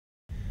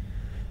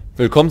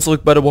Willkommen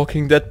zurück bei The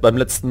Walking Dead. Beim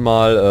letzten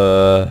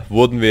Mal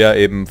wurden wir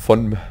eben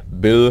von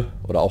Bill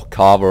oder auch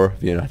Carver,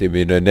 je nachdem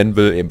wie ihn nennen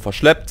will, eben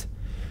verschleppt.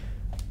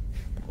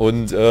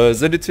 Und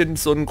sind jetzt in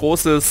so ein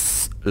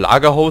großes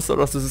Lagerhaus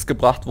oder was ist es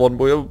gebracht worden,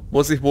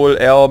 wo sich wohl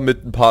er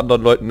mit ein paar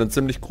anderen Leuten eine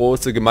ziemlich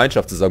große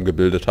Gemeinschaft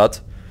zusammengebildet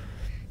hat.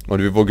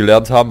 Und wie wir wohl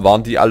gelernt haben,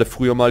 waren die alle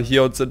früher mal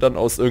hier und sind dann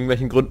aus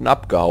irgendwelchen Gründen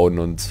abgehauen.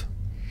 Und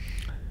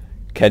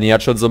Kenny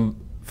hat schon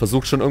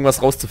versucht schon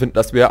irgendwas rauszufinden,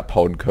 dass wir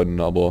abhauen können,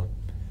 aber...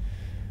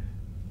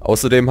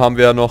 Außerdem haben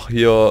wir noch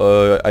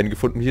hier einen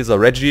gefunden, hier ist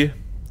der Reggie,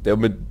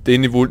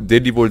 den die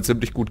wohl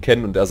ziemlich gut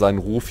kennen und der seinen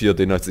Ruf hier,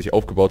 den er sich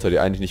aufgebaut hat,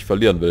 eigentlich nicht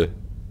verlieren will.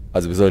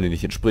 Also wir sollen ihn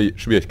nicht in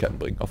Schwierigkeiten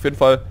bringen. Auf jeden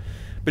Fall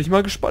bin ich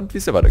mal gespannt, wie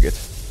es hier weitergeht.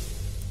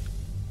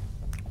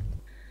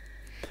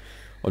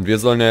 Und wir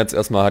sollen ja jetzt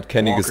erstmal, hat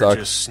Kenny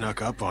gesagt,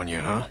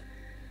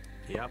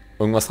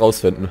 irgendwas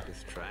rausfinden.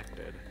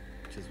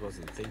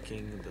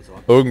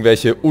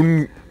 Irgendwelche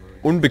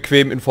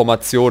unbequemen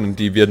Informationen,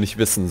 die wir nicht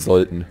wissen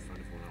sollten.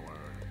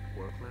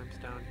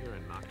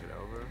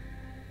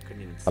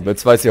 Aber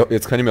jetzt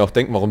kann ich mir auch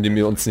denken, warum die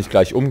mir uns nicht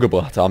gleich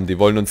umgebracht haben. Die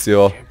wollen uns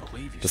hier...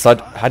 Das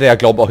hat er ja,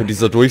 glaube ich, auch in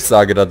dieser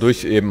Durchsage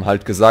dadurch eben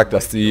halt gesagt,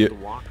 dass sie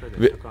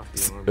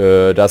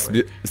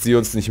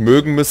uns nicht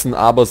mögen müssen,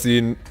 aber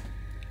wir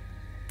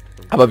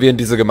in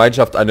dieser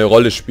Gemeinschaft eine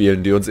Rolle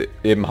spielen, die uns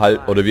eben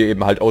halt, oder wir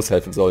eben halt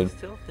aushelfen sollen.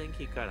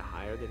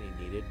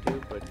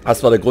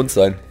 Das war der Grund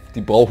sein.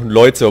 Die brauchen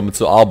Leute, um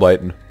zu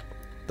arbeiten.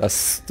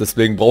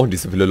 Deswegen brauchen die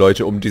so viele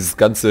Leute, um dieses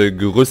ganze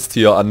Gerüst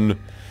hier an...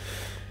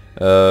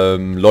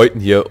 Leuten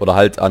hier, oder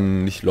halt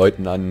an, nicht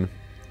Leuten, an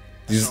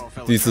wie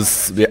soll ich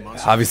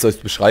es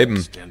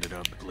beschreiben?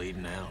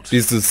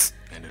 Dieses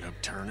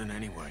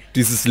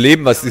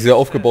Leben, was sie hier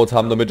aufgebaut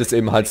haben, damit es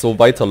eben halt so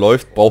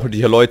weiterläuft, brauchen die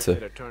hier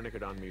Leute.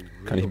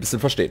 Kann ich ein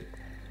bisschen verstehen.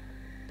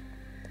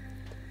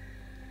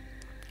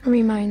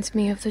 Reminds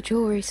me of the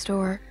jewelry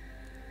store.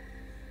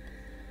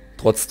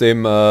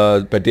 Trotzdem,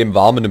 bei dem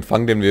warmen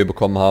Empfang, den wir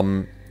bekommen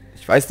haben,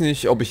 ich weiß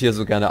nicht, ob ich hier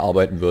so gerne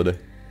arbeiten würde.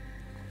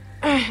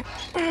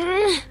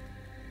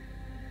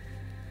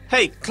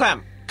 Hey,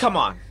 Clem, come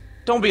on.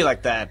 Don't be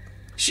like that.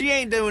 She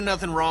ain't doing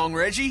nothing wrong,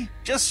 Reggie.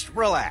 Just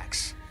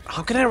relax.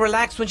 How can I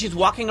relax when she's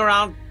walking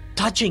around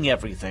touching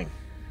everything?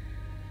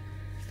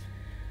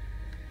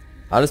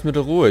 Alles mit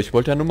der Ruhe. Ich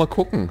wollte ja nur mal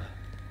gucken.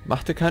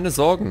 Mach dir keine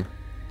Sorgen.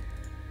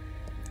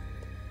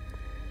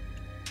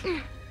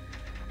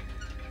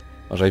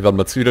 Wahrscheinlich werden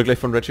wir jetzt wieder gleich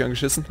von Reggie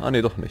angeschissen. Ah,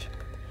 nee, doch nicht.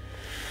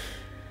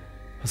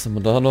 Was haben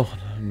wir da noch?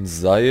 Ein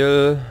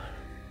Seil.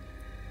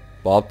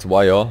 Barbed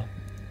Wire.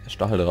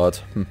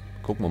 Stacheldraht.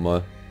 Gucken wir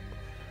mal.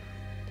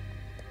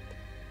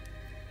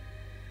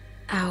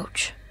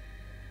 Ouch.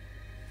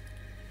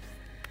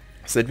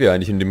 Sind wir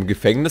eigentlich in dem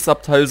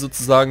Gefängnisabteil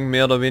sozusagen,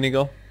 mehr oder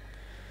weniger?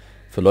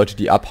 Für Leute,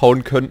 die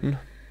abhauen könnten?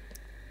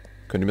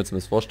 Könnt ihr mir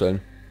zumindest vorstellen.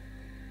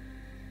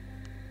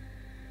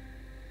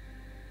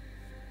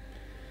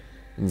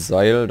 Ein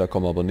Seil, da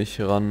kommen wir aber nicht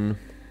ran.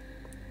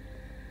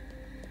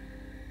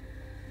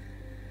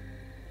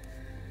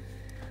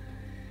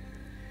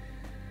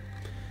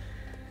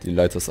 Die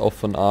Leiter ist auch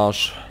von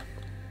Arsch.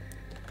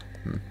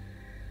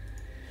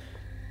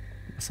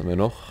 Was haben wir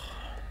noch?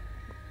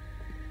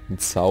 Ein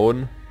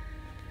Zaun.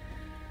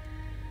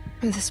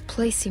 This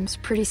place seems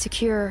pretty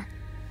secure.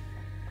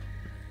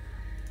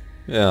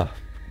 Ja,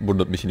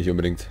 wundert mich nicht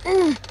unbedingt.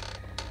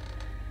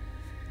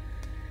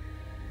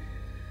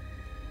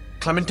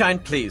 Clementine,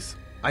 please.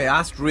 I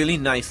asked really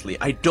nicely.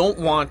 I don't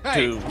want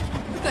to...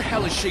 What the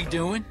hell is she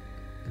doing?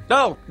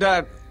 No,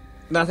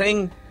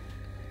 nothing.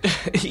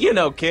 You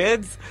know,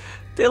 kids.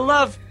 They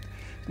love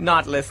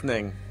not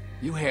listening.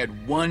 You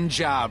had one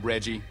job,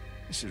 Reggie.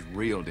 This is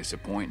real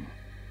disappointing.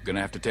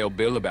 Gonna have to tell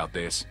Bill about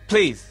this.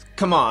 Please,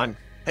 come on.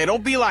 Hey,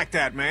 don't be like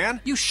that,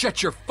 man. You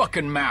shut your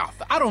fucking mouth.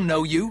 I don't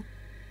know you.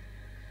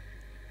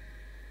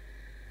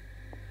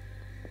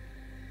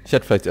 Ich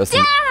hätte vielleicht erst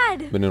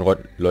mit den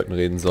Leuten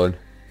reden sollen.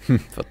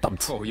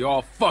 Verdammt. Oh, you're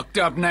all fucked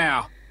up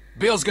now.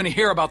 Bill's gonna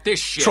hear about this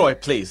shit. Troy,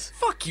 please.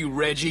 Fuck you,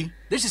 Reggie.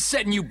 This is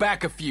setting you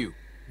back a few.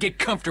 Get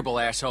comfortable,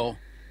 asshole.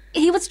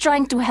 He was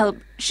trying to help.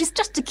 She's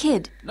just a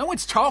kid. No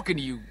one's talking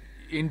to you,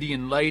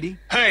 Indian lady.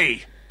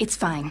 Hey! It's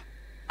fine.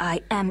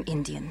 I am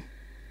Indian.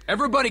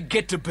 Everybody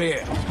get to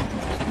bed.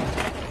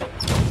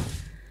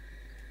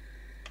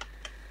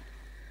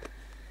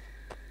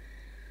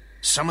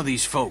 Some of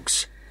these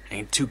folks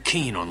ain't too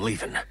keen on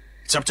leaving.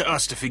 It's up to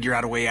us to figure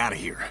out a way out of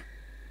here.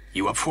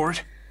 You up for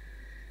it?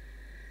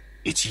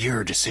 It's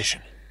your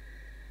decision.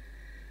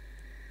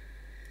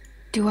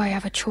 Do I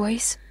have a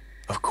choice?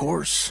 Of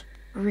course.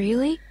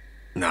 Really?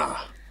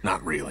 Nah,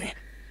 not really.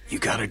 You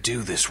gotta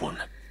do this one.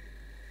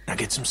 Now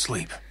get some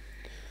sleep.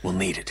 We'll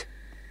need it.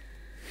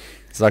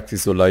 Sagt sie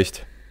so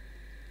leicht.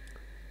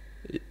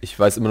 Ich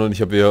weiß immer noch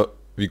nicht,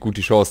 wie gut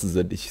die Chancen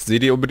sind. Ich sehe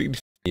die unbedingt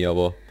nicht,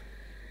 aber...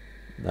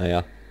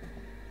 Naja.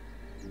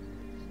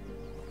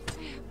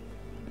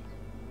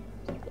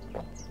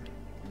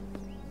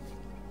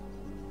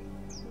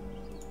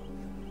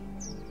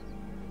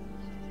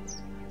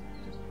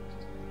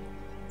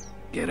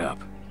 Get up.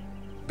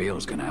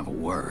 Bill's gonna have a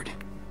word.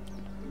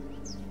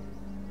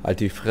 Halt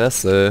die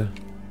Fresse.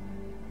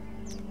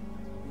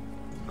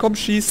 Komm,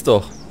 schieß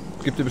doch.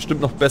 Gibt dir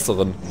bestimmt noch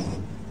besseren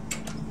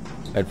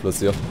Einfluss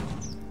hier.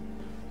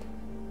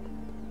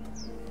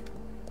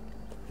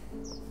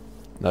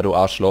 Na du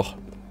Arschloch.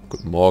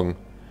 Guten Morgen.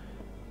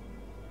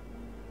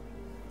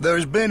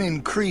 There's been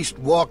increased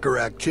walker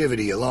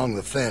activity along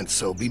the fence,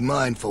 so be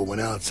mindful when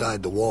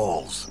outside the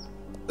walls.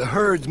 The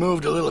herd's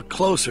moved a little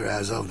closer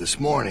as of this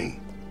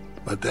morning,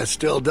 but that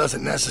still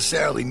doesn't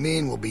necessarily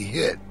mean we'll be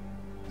hit.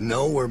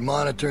 No, we're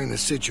monitoring the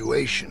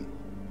situation.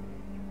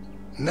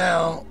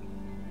 Now,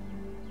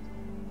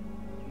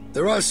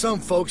 there are some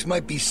folks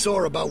might be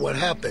sore about what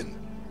happened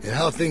and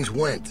how things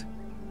went.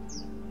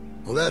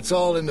 Well, that's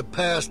all in the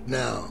past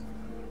now.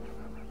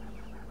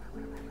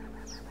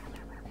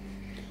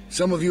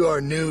 Some of you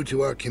are new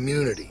to our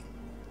community.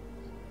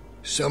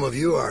 Some of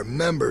you are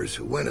members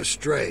who went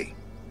astray.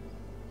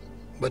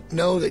 But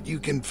know that you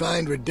can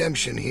find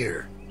redemption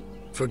here,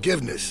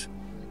 forgiveness,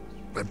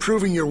 by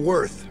proving your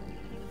worth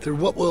through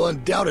what will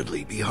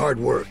undoubtedly be hard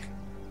work.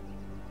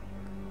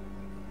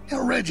 You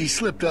know, Reggie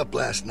slipped up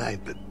last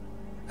night, but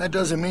that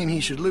doesn't mean he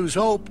should lose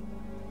hope.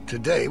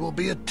 Today will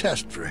be a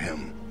test for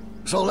him.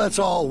 So let's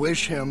all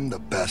wish him the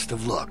best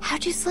of luck.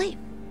 How'd you sleep?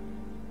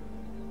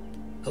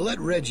 I'll let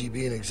Reggie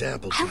be an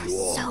example to I was you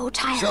all. so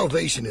tired.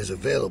 Salvation is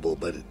available,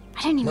 but it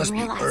I didn't even must be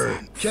realize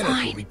earned. that. Kenneth will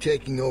Fine. be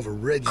taking over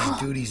Reggie's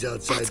duties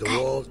outside That's the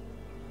good. walls.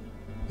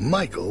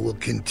 Michael will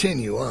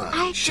continue on,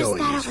 I just showing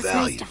thought his it was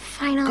value. nice to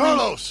finally...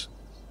 Carlos!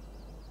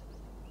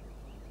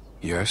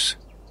 Yes?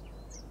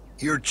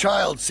 Your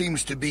child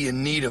seems to be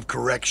in need of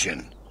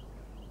correction.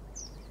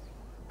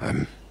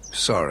 I'm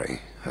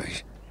sorry.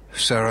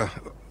 Sarah,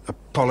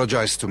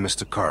 apologize to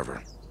Mr.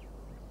 Carver.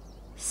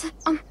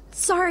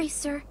 Sorry,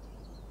 sir.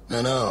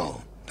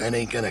 No, that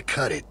ain't gonna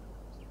cut it.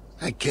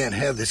 I can't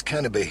have this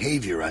kind of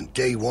behavior on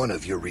day one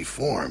of your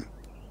reform.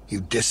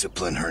 You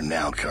discipline her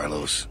now,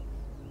 Carlos.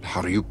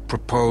 How do you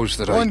propose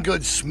that One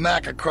good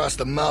smack across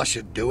the mouth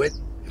should do it.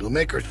 It'll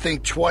make her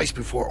think twice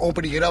before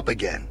opening it up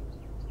again.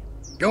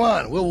 Go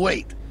on, we'll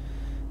wait.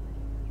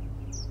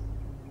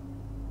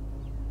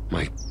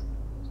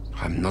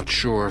 I'm not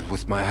sure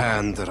with my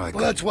hand that I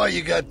Well, that's why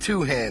you got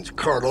two hands,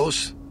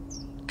 Carlos.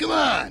 Come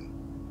on.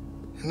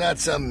 Not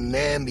some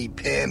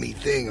namby-pamby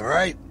thing, all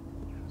right?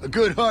 A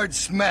good hard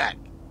smack.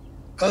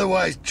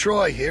 Otherwise,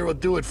 Troy here will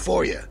do it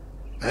for you.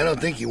 I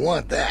don't think you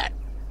want that.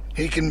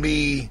 He can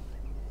be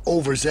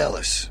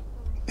overzealous.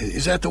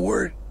 Is that the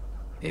word?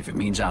 If it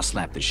means I'll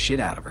slap the shit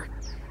out of her,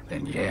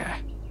 then yeah.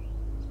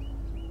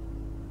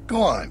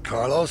 Go on,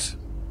 Carlos.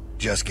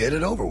 Just get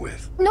it over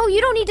with. No,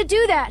 you don't need to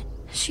do that.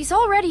 She's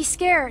already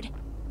scared.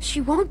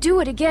 She won't do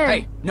it again.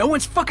 Hey, no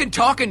one's fucking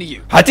talking to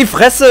you! Halt die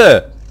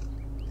Fresse!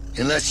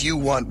 Unless you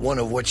want one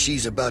of what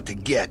she's about to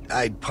get,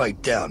 I'd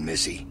pipe down,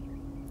 Missy.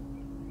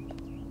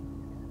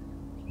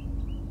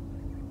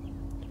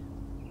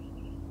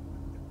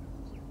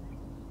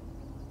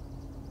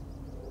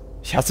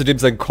 Ich hasse dem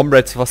sein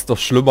Comrade fast noch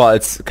schlimmer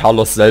als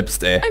Carlos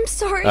selbst, ey. I'm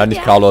sorry, Nicht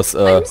Dad. Carlos,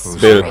 I'm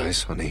Bill. sorry.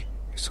 Eyes, honey.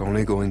 It's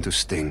only going to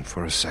sting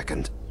for a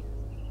second.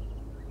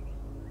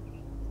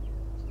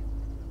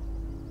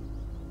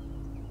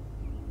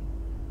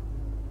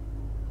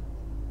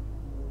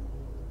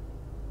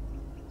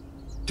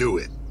 Do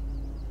it.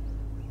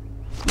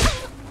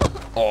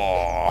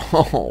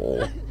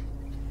 Oh.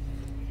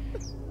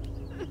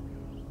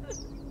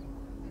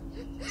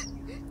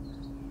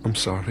 I'm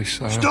sorry,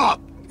 Sarah.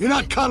 Stop! You're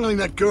not coddling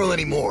that girl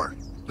anymore.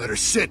 Let her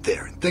sit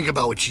there and think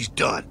about what she's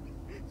done.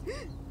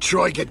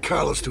 Troy, get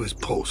Carlos to his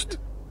post.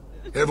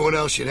 Everyone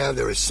else should have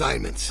their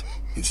assignments.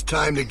 It's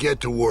time to get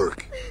to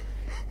work.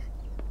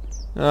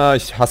 Ja,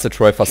 ich hasse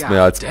Troy fast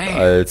mehr als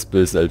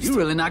Bill selbst. You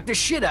really knocked the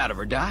shit out of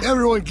her, Doc.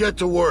 Everyone get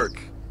to work.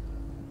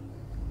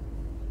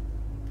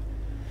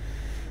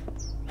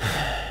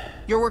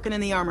 You're working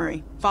in the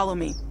armory. Follow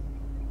me.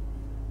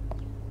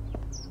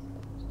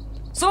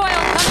 Soil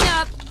coming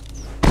up!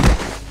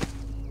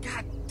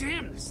 God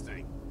damn this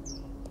thing.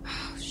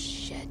 Oh,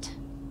 shit.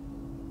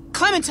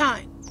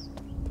 Clementine!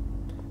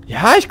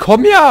 Ja, ich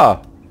komm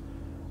ja!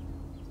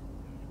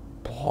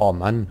 Boah,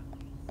 Mann.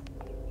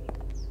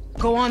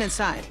 Go on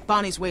inside.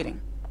 Bonnie's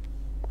waiting.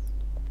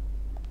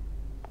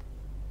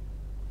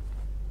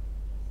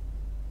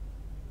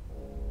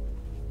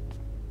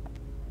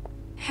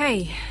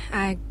 Hey,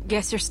 I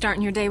guess you're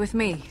starting your day with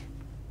me.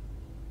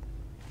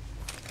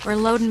 We're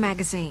loading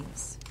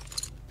magazines.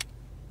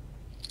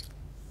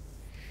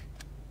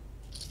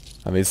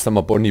 Aber jetzt haben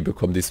wir Bonnie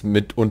bekommen, die ist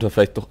mitunter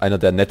vielleicht doch einer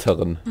der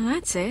netteren. Well,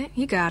 that's it.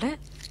 You got it.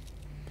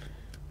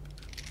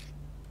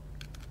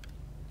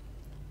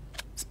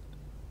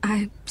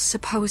 I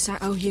suppose I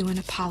owe you an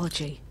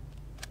apology.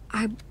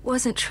 I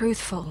wasn't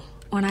truthful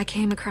when I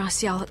came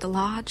across y'all at the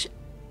lodge,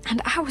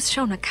 and I was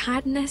shown a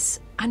kindness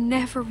I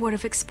never would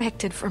have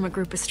expected from a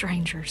group of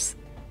strangers.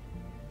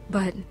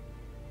 But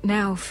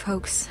now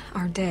folks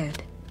are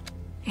dead,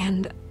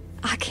 and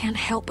I can't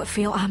help but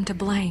feel I'm to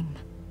blame.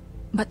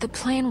 But the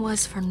plan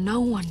was for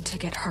no one to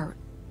get hurt.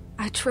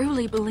 I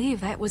truly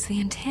believe that was the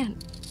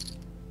intent.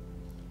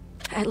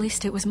 At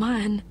least it was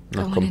mine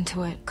going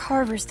into it.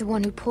 Carver's the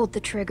one who pulled the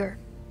trigger.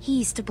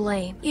 He's to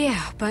blame.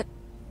 Yeah, but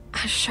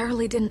I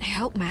surely didn't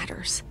help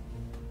matters.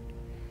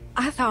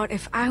 I thought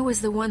if I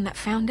was the one that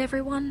found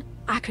everyone,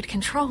 I could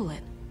control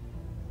it.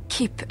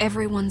 Keep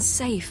everyone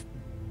safe.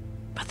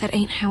 But that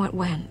ain't how it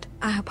went.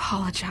 I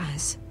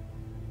apologize.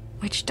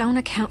 Which don't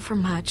account for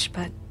much,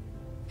 but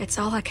it's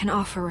all I can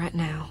offer right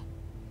now.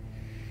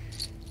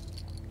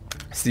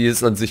 Sie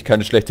ist an sich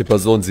keine schlechte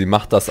Person. Sie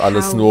macht das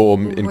alles nur,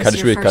 um in keine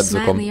Schwierigkeiten zu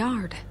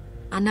kommen.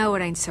 I know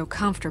it ain't so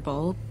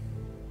comfortable,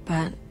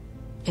 but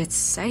it's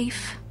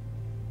safe.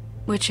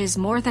 Which is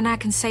more than I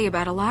can say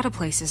about a lot of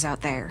places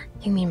out there.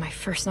 You mean my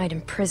first night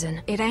in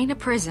prison? It ain't a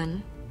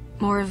prison.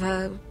 More of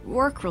a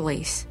work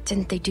release.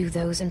 Didn't they do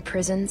those in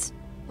prisons?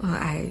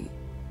 Well,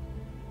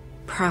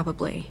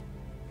 probably.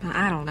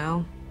 I don't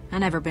know. I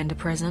never been to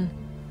prison.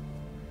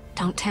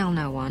 Don't tell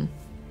no one.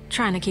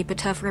 Trying to keep a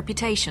tough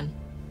reputation.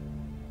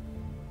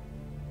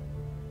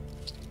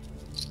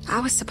 I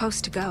was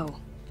supposed to go.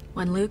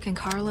 When Luke and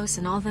Carlos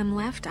and all them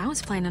left, I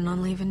was planning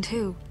on leaving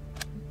too.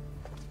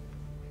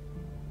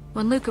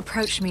 When Luke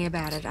approached me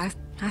about it, I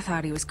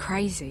thought he was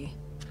crazy.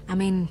 I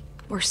mean,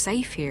 we're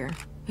safe here.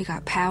 We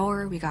got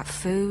power, we got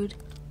food.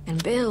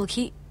 And Bill,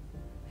 he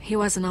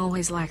wasn't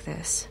always like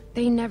this.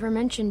 They never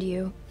mentioned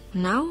you.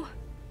 No?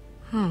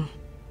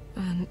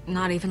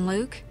 Not even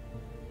Luke?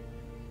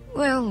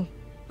 Well,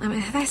 I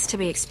mean, that's to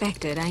be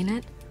expected, ain't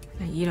it?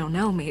 You don't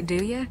know me,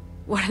 do you?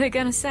 What are they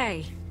gonna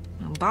say?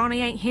 Well,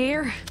 Bonnie ain't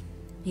here?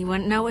 You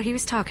wouldn't know what he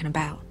was talking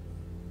about.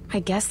 I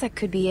guess that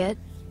could be it.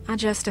 I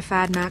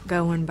justified not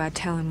going by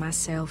telling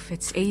myself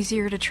it's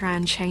easier to try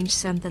and change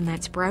something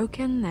that's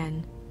broken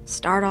than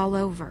start all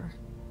over.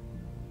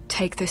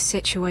 Take this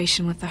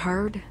situation with the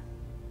herd.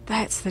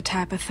 That's the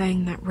type of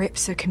thing that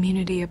rips a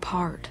community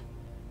apart.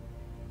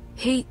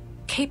 He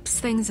keeps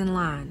things in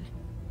line.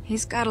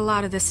 He's got a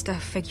lot of this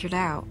stuff figured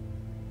out.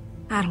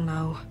 I don't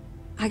know.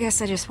 I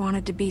guess I just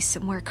wanted to be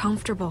somewhere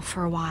comfortable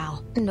for a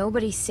while.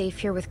 Nobody's safe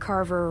here with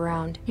Carver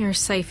around. You're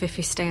safe if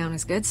you stay on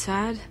his good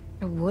side.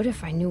 I would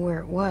if I knew where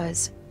it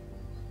was.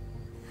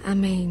 I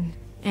mean,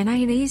 it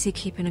ain't easy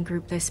keeping a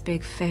group this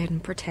big fed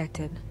and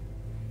protected.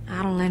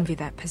 I don't envy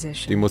that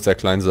position. Die muss sehr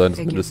klein sein,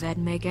 Figures zumindest. that'd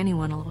make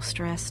anyone a little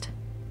stressed.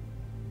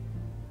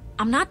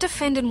 I'm not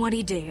defending what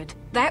he did.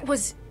 That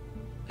was...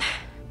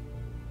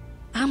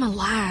 I'm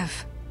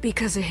alive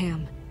because of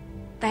him.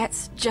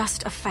 That's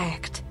just a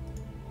fact.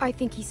 I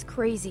think he's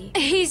crazy.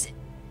 He's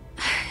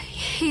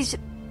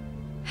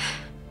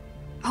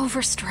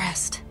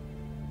overstressed.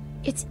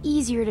 It's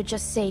easier to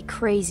just say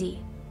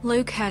crazy.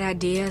 Luke had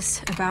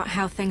ideas about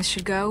how things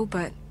should go,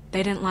 but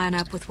they didn't line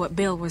up with what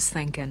Bill was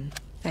thinking.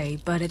 They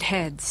butted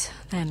heads.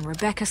 Then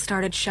Rebecca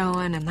started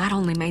showing, and that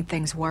only made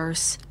things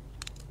worse.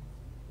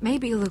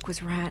 Maybe Luke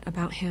was right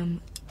about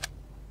him.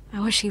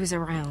 I wish he was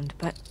around,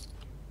 but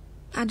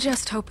I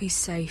just hope he's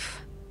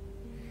safe.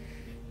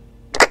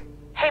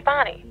 Hey,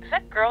 Bonnie, is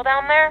that girl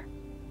down there?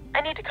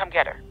 I need to come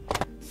get her.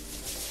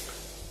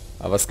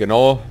 Aber was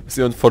genau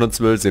sie von uns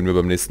will, sehen wir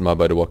beim nächsten Mal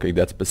bei The Walking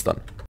Dead. Bis dann.